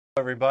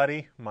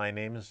Everybody, my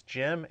name is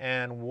Jim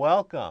and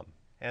welcome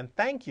and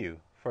thank you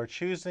for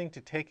choosing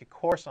to take a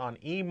course on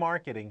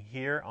e-marketing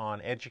here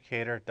on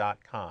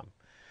Educator.com.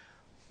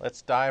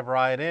 Let's dive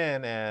right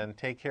in and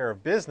take care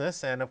of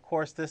business, and of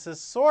course this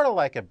is sort of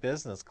like a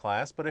business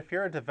class, but if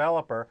you're a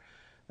developer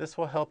this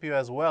will help you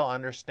as well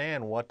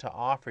understand what to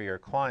offer your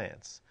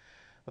clients.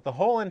 But the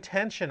whole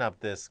intention of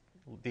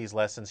these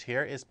lessons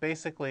here is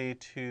basically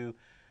to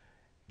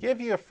give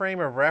you a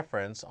frame of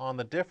reference on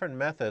the different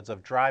methods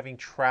of driving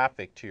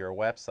traffic to your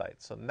website.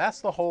 So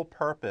that's the whole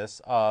purpose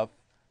of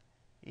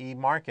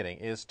e-marketing,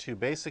 is to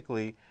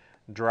basically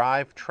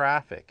drive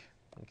traffic,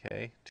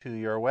 okay, to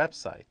your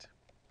website.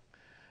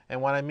 And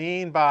what I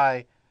mean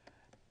by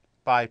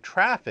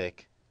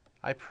traffic,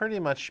 I pretty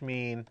much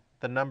mean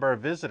the number of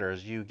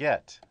visitors you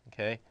get,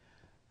 okay?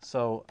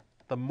 So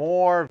the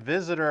more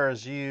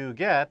visitors you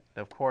get,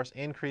 of course,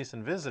 increase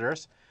in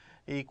visitors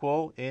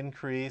equal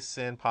increase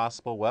in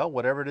possible, well,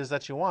 whatever it is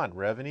that you want,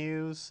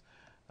 revenues,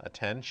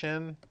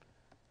 attention,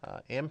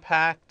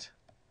 impact.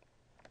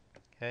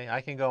 Okay, I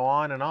can go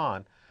on and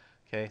on.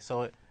 Okay,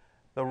 so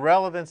the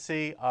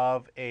relevancy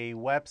of a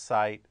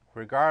website,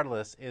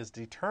 regardless, is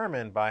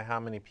determined by how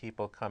many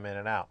people come in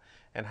and out.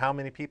 And how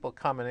many people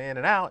coming in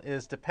and out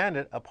is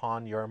dependent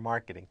upon your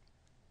marketing.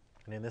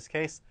 And in this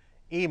case,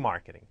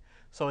 e-marketing.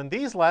 So in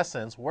these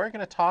lessons, we're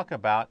going to talk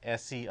about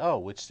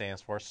SEO, which stands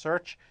for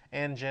Search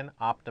Engine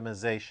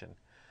Optimization.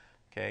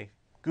 Okay,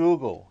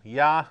 Google,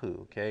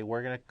 Yahoo. Okay,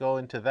 we're going to go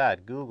into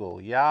that.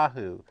 Google,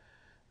 Yahoo.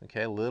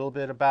 Okay, a little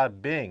bit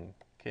about Bing.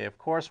 Okay, of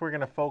course, we're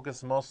going to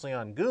focus mostly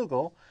on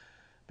Google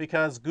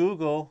because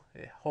Google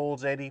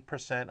holds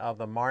 80% of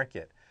the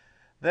market.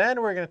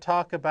 Then we're going to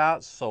talk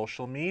about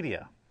social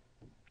media.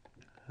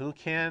 Who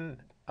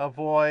can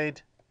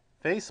avoid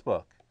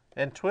Facebook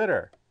and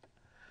Twitter?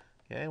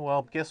 Okay,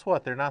 well, guess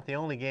what? They're not the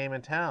only game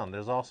in town.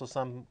 There's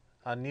also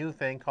a new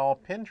thing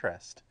called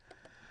Pinterest.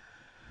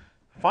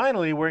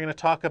 Finally, we're going to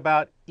talk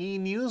about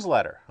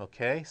e-newsletter,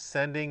 okay?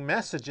 Sending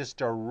messages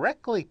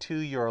directly to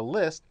your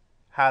list,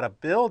 how to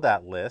build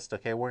that list,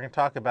 okay? We're going to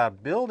talk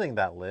about building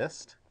that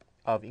list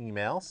of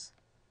emails,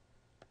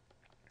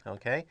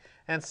 okay?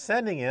 And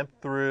sending it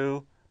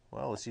through,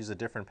 well, let's use a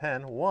different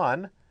pen.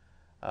 One,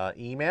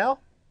 email,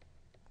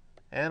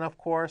 and of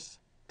course,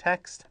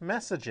 text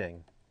messaging.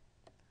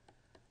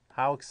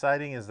 How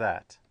exciting is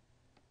that?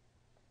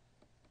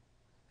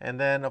 And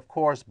then, of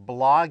course,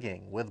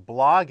 blogging. With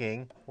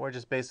blogging, we're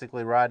just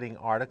basically writing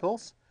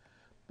articles.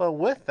 But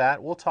with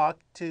that, we'll talk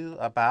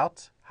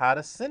about how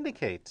to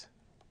syndicate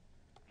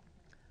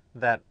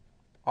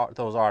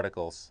those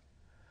articles.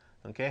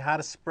 Okay, how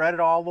to spread it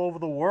all over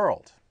the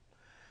world.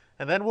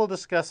 And then we'll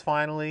discuss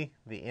finally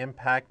the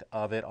impact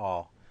of it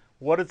all.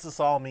 What does this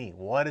all mean?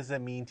 What does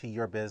it mean to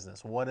your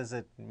business? What does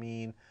it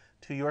mean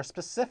to your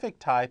specific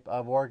type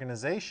of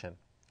organization?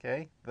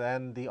 Okay,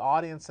 then the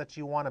audience that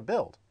you want to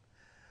build.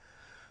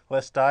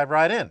 Let's dive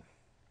right in.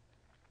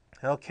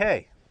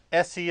 Okay,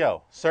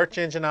 SEO, search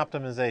engine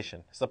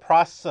optimization. It's the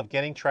process of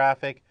getting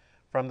traffic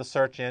from the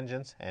search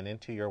engines and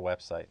into your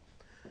website.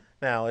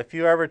 Now, if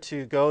you ever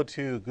to go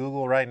to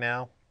Google right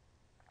now,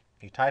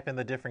 you type in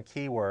the different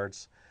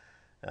keywords,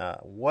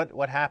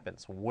 what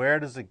happens? Where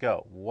does it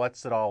go?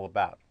 What's it all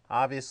about?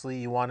 Obviously,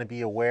 you want to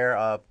be aware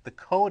of the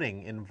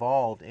coding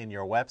involved in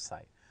your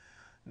website.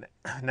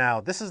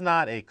 Now, this is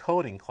not a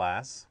coding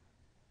class,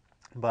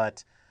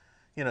 but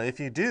if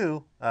you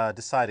do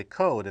decide to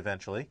code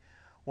eventually,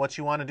 what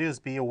you want to do is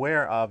be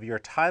aware of your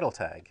title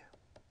tag.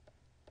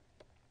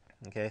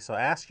 Okay, so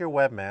ask your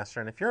webmaster,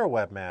 and if you're a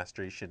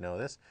webmaster, you should know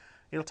this.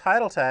 Your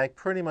title tag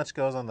pretty much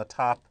goes on the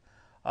top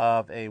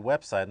of a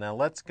website. Now,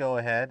 let's go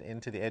ahead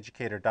into the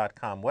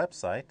Educator.com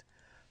website.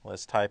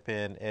 Let's type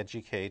in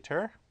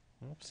Educator,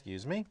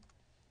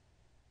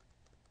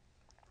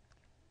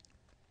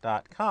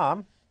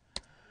 .com.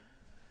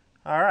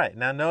 All right,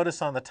 now notice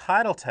on the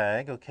title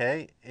tag,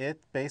 okay, it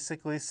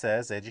basically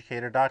says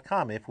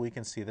Educator.com if we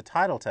can see the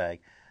title tag.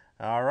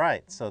 All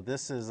right, so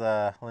this is,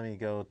 let me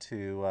go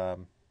to,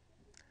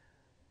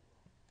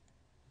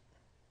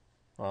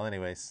 well,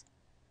 anyways,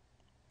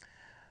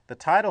 the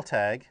title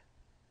tag,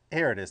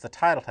 here it is, the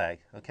title tag,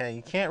 okay,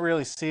 you can't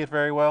really see it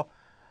very well.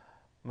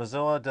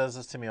 Mozilla does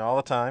this to me all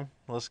the time.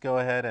 Let's go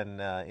ahead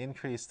and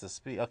increase the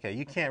speed. Okay,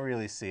 you can't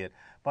really see it.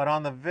 But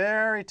on the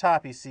very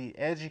top, you see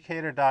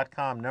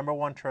Educator.com,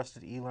 #1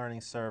 trusted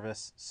e-learning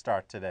service,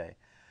 start today.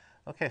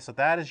 Okay, so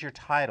that is your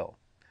title.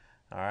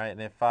 All right,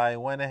 and if I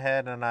went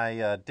ahead and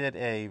I did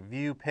a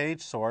view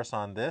page source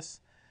on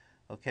this,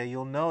 okay,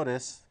 you'll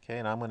notice, okay,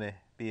 and I'm going to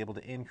be able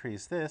to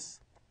increase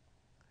this,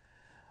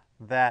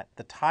 that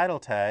the title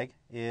tag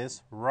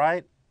is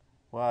right,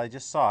 well, I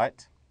just saw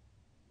it.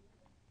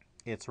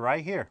 It's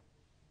right here.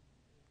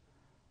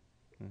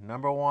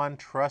 #1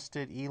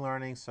 trusted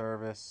e-learning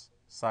service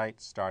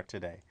site, start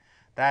today.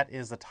 That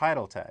is the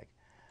title tag.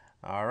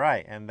 All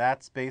right, and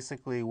that's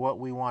basically what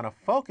we want to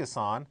focus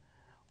on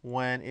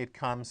when it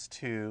comes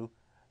to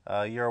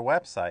your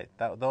website.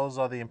 Those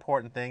are the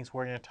important things.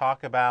 We're going to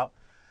talk about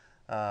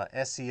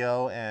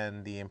SEO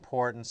and the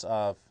importance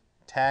of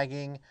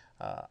tagging,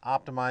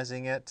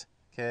 optimizing it,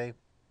 Okay,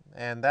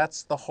 and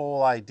that's the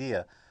whole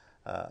idea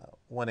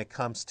when it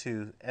comes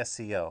to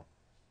SEO.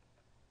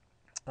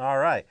 All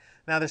right,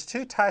 now there's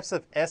two types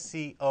of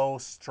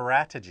SEO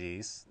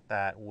strategies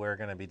that we're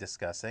going to be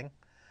discussing.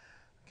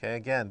 Okay,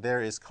 again,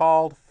 there is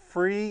called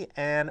free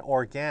and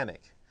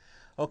organic.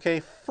 Okay,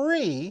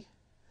 free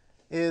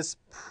is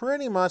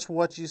pretty much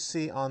what you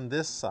see on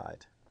this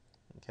side.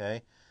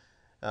 Okay,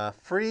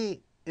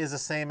 free is the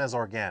same as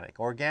organic.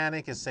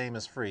 Organic is same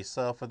as free.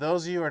 So for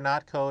those of you who are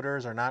not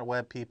coders or not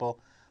web people,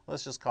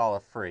 let's just call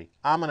it free.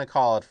 I'm going to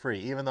call it free,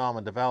 even though I'm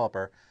a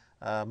developer.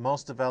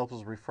 Most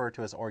developers refer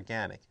to it as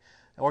organic.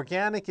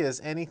 Organic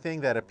is anything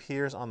that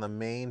appears on the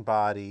main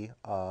body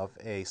of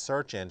a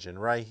search engine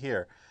right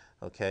here.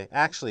 Okay,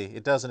 actually,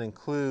 it doesn't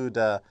include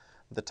the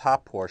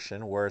top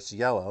portion where it's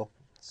yellow,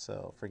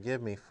 so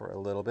forgive me for a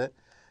little bit.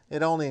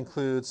 It only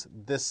includes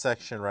this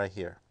section right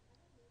here.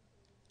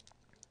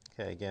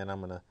 Okay, again, I'm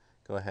going to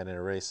go ahead and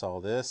erase all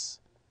this.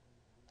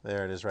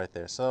 There it is right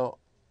there. So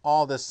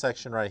all this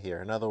section right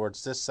here. In other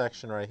words, this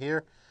section right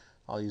here,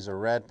 I'll use a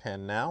red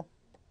pen now.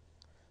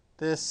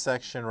 This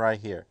section right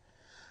here.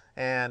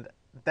 And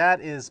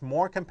that is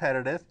more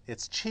competitive.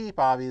 It's cheap,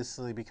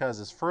 obviously, because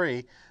it's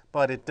free,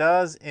 but it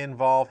does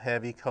involve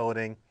heavy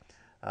coding.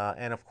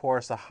 And of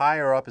course, the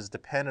higher up is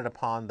dependent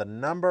upon the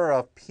number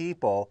of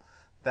people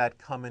that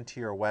come into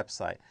your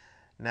website.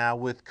 Now,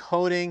 with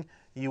coding,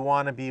 you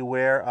want to be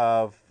aware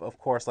of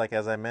course, like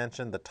as I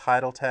mentioned, the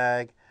title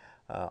tag,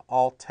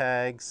 alt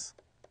tags,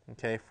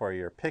 okay, for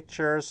your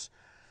pictures.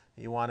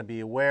 You want to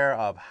be aware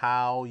of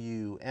how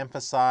you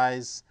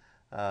emphasize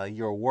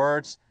your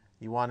words.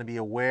 You want to be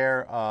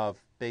aware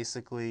of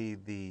basically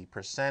the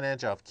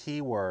percentage of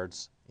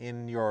keywords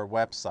in your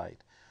website.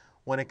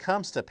 When it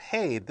comes to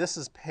paid, this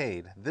is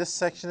paid. This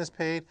section is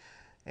paid,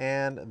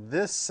 and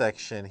this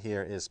section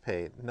here is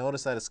paid.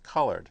 Notice that it's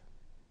colored.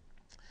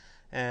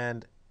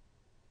 And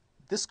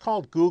this is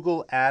called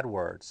Google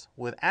AdWords.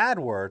 With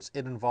AdWords,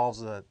 it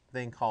involves a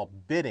thing called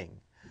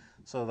bidding.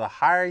 So the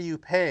higher you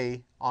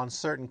pay on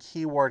certain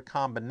keyword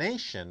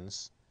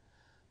combinations,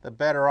 the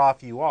better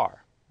off you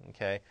are.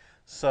 Okay.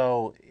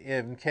 So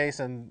in case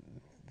in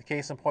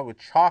point with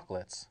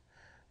chocolates,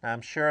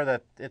 I'm sure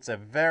that it's a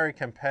very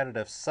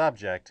competitive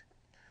subject.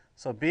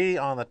 So being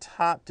on the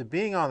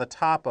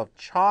top of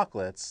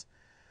chocolates,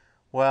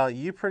 well,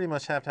 you pretty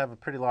much have to have a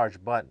pretty large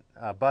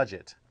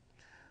budget.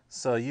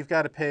 So you've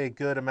got to pay a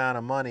good amount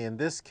of money. In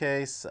this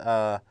case,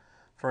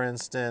 for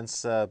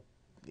instance,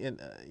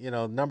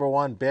 number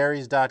one,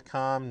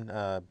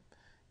 berries.com,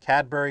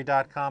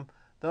 Cadbury.com,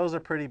 those are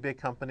pretty big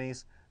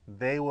companies.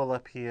 They will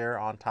appear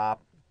on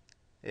top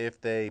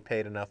if they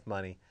paid enough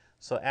money.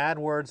 So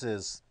AdWords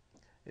is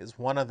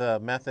one of the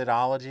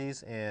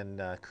methodologies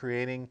in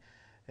creating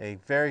a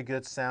very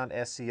good sound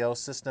SEO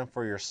system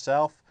for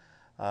yourself.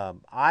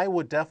 I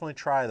would definitely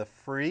try the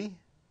free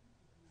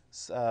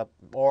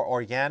or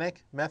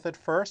organic method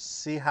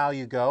first. See how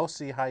you go.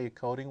 See how your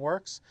coding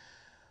works.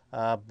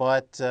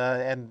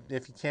 And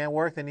if you can't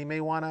work, then you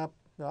may want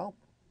to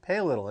pay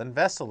a little,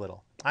 invest a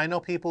little. I know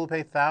people who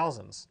pay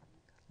thousands,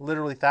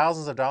 literally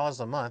thousands of dollars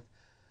a month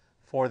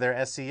for their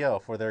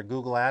SEO, for their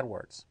Google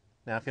AdWords.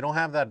 Now, if you don't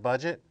have that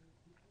budget,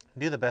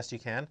 do the best you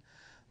can.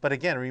 But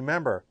again,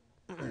 remember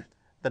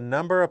the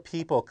number of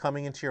people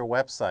coming into your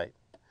website.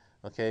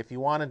 Okay, if you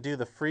want to do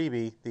the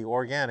freebie, the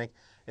organic,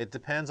 it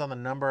depends on the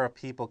number of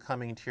people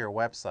coming into your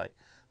website.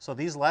 So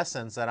these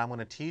lessons that I'm going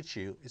to teach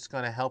you, it's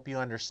going to help you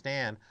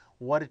understand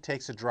what it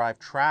takes to drive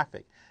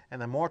traffic.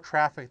 And the more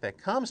traffic that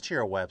comes to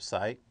your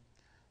website,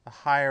 the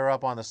higher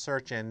up on the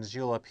search engines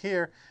you'll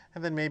appear,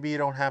 and then maybe you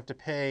don't have to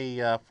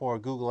pay for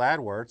Google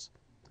AdWords,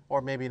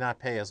 or maybe not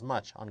pay as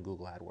much on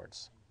Google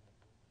AdWords.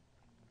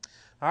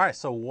 All right,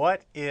 so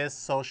what is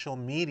social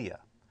media?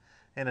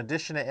 In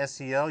addition to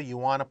SEO, you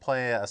want to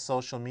play a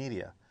social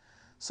media.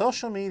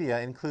 Social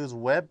media includes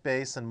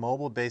web-based and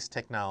mobile-based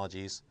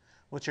technologies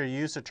which are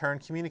used to turn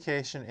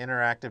communication,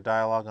 interactive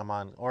dialogue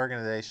among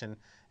organization,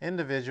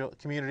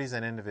 communities,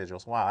 and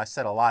individuals. Wow, I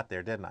said a lot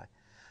there, didn't I?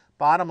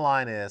 Bottom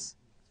line is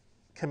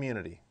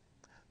community.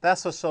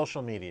 That's what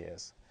social media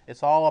is.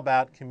 It's all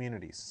about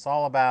communities. It's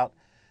all about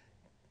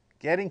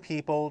getting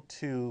people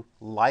to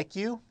like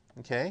you,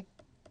 okay,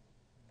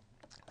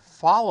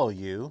 follow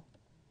you,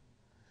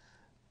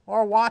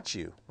 or watch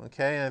you,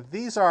 okay? And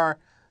these are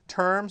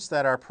terms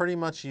that are pretty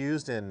much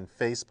used in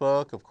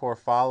Facebook. Of course,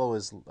 follow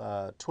is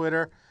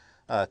Twitter.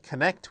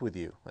 Connect with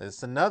you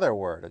is another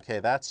word, okay?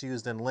 That's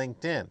used in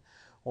LinkedIn.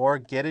 Or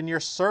get in your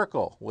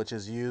circle, which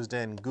is used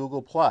in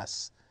Google+,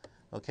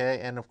 okay?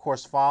 And of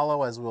course,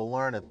 follow, as we'll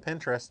learn at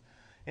Pinterest.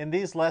 In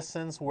these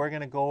lessons, we're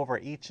going to go over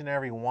each and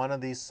every one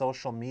of these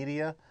social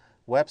media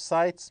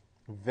websites.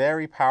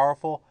 Very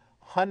powerful.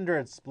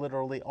 Hundreds,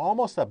 literally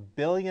almost 1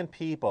 billion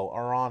people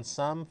are on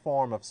some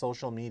form of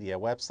social media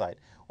website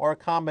or a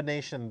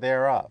combination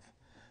thereof.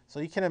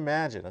 So you can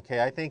imagine,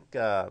 okay, I think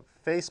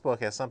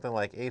Facebook has something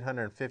like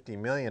 850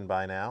 million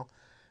by now.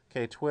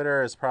 Okay,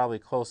 Twitter is probably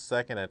close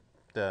second at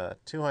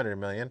 200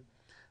 million.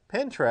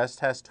 Pinterest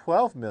has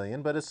 12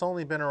 million, but it's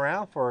only been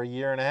around for a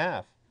year and a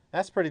half.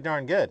 That's pretty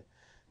darn good.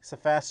 It's the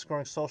fastest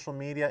growing social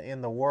media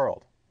in the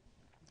world.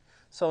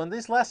 So in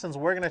these lessons,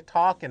 we're going to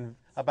talk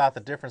about the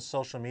different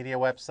social media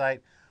websites.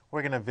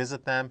 We're going to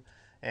visit them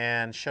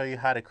and show you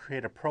how to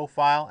create a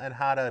profile and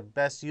how to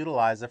best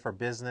utilize it for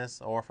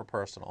business or for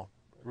personal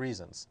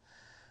reasons.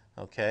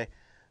 Okay.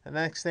 The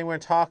next thing we're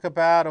going to talk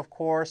about, of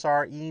course,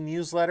 are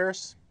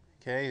e-newsletters.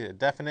 Okay. The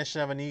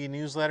definition of an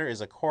e-newsletter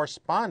is a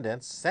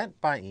correspondence sent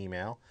by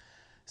email.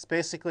 It's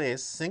basically a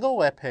single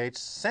web page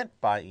sent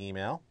by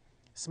email.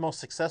 It's the most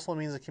successful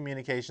means of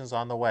communications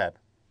on the web.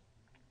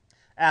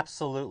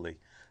 Absolutely.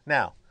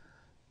 Now,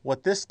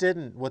 what this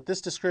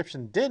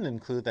description didn't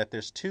include that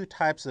there's two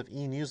types of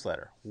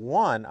e-newsletter.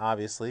 One,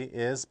 obviously,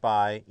 is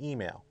by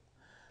email.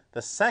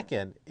 The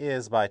second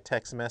is by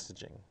text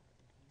messaging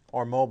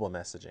or mobile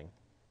messaging.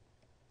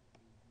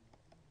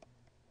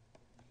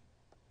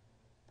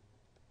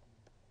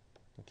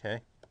 Okay.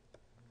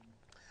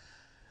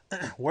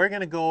 We're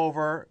going to go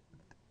over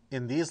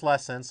in these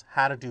lessons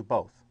how to do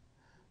both.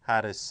 How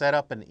to set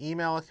up an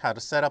email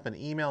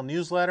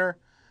newsletter,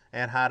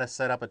 and how to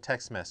set up a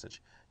text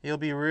message. You'll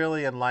be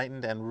really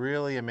enlightened and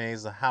really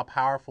amazed at how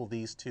powerful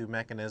these two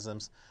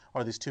mechanisms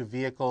or these two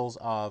vehicles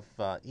of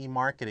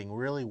e-marketing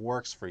really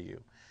works for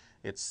you.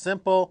 It's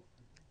simple.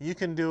 You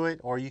can do it,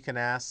 or you can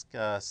ask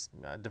a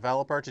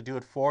developer to do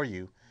it for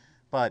you.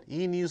 But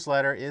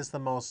e-newsletter is the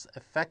most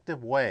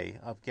effective way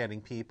of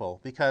getting people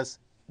because,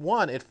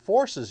 one, it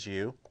forces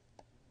you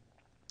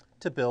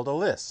to build a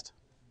list.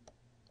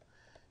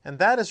 And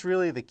that is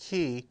really the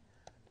key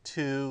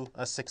to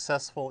a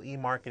successful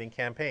e-marketing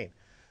campaign.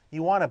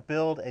 You want to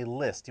build a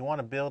list. You want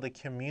to build a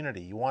community.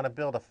 You want to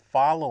build a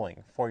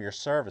following for your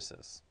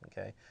services.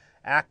 Okay?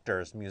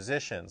 Actors,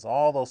 musicians,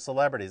 all those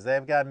celebrities,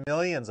 they've got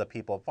millions of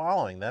people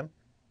following them.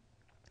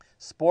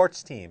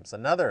 Sports teams,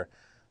 another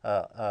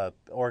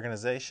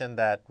organization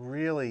that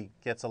really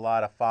gets a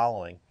lot of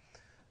following.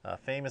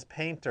 Famous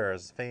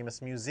painters,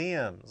 famous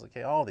museums,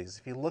 okay, all these.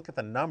 If you look at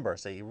the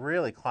numbers, they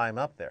really climb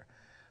up there.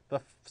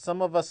 But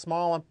some of us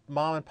small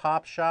mom and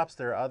pop shops,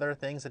 there are other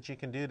things that you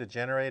can do to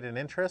generate an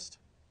interest.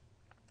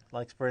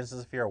 Like, for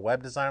instance, if you're a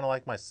web designer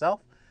like myself,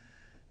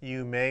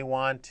 you may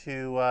want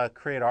to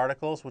create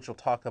articles which will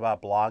talk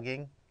about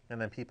blogging,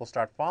 and then people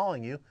start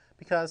following you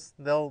because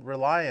they'll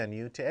rely on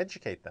you to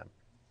educate them.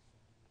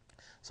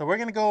 So we're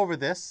going to go over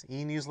this,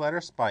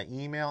 e-newsletters by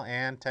email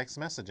and text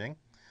messaging.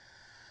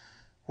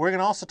 We're going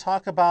to also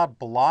talk about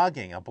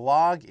blogging. A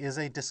blog is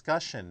a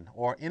discussion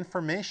or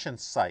information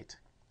site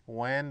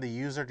when the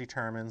user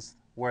determines,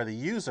 where the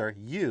user,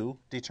 you,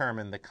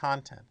 determine the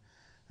content.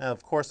 And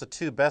of course, the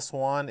two best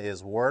one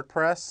is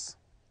WordPress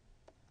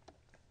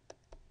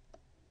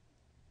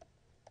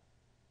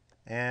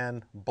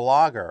and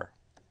Blogger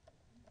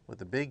with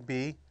the big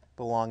B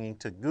belonging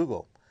to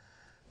Google.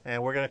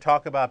 And we're going to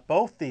talk about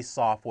both these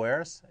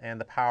softwares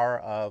and the power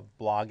of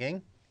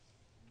blogging.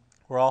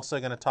 We're also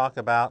going to talk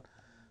about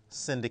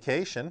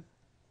syndication.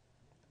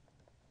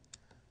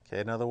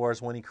 Okay, in other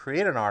words, when you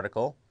create an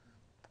article,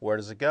 where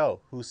does it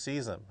go? Who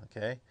sees them?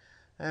 Okay,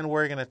 and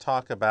we're going to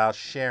talk about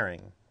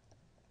sharing.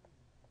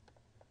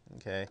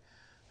 Okay,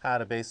 how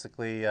to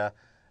basically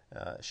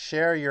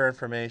share your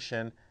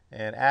information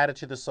and add it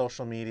to the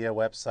social media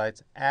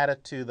websites, add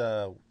it to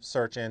the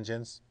search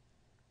engines,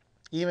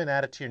 even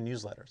add it to your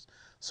newsletters.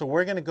 So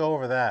we're going to go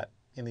over that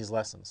in these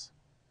lessons.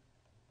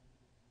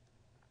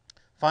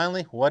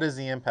 Finally, what is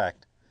the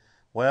impact?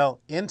 Well,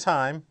 in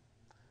time,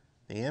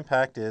 the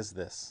impact is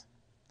this.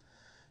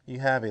 You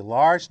have a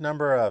large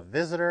number of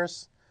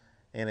visitors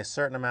in a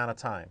certain amount of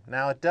time.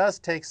 Now, it does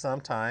take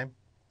some time.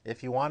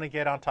 If you want to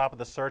get on top of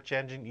the search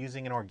engine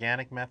using an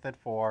organic method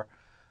for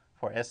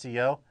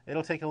SEO,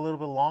 it'll take a little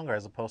bit longer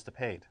as opposed to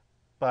paid.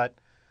 But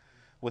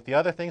with the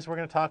other things we're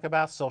going to talk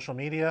about, social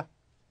media,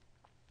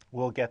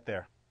 we'll get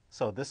there.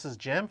 So this is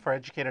Jim for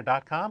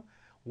Educator.com.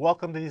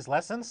 Welcome to these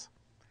lessons.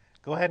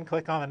 Go ahead and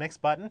click on the next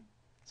button.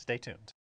 Stay tuned.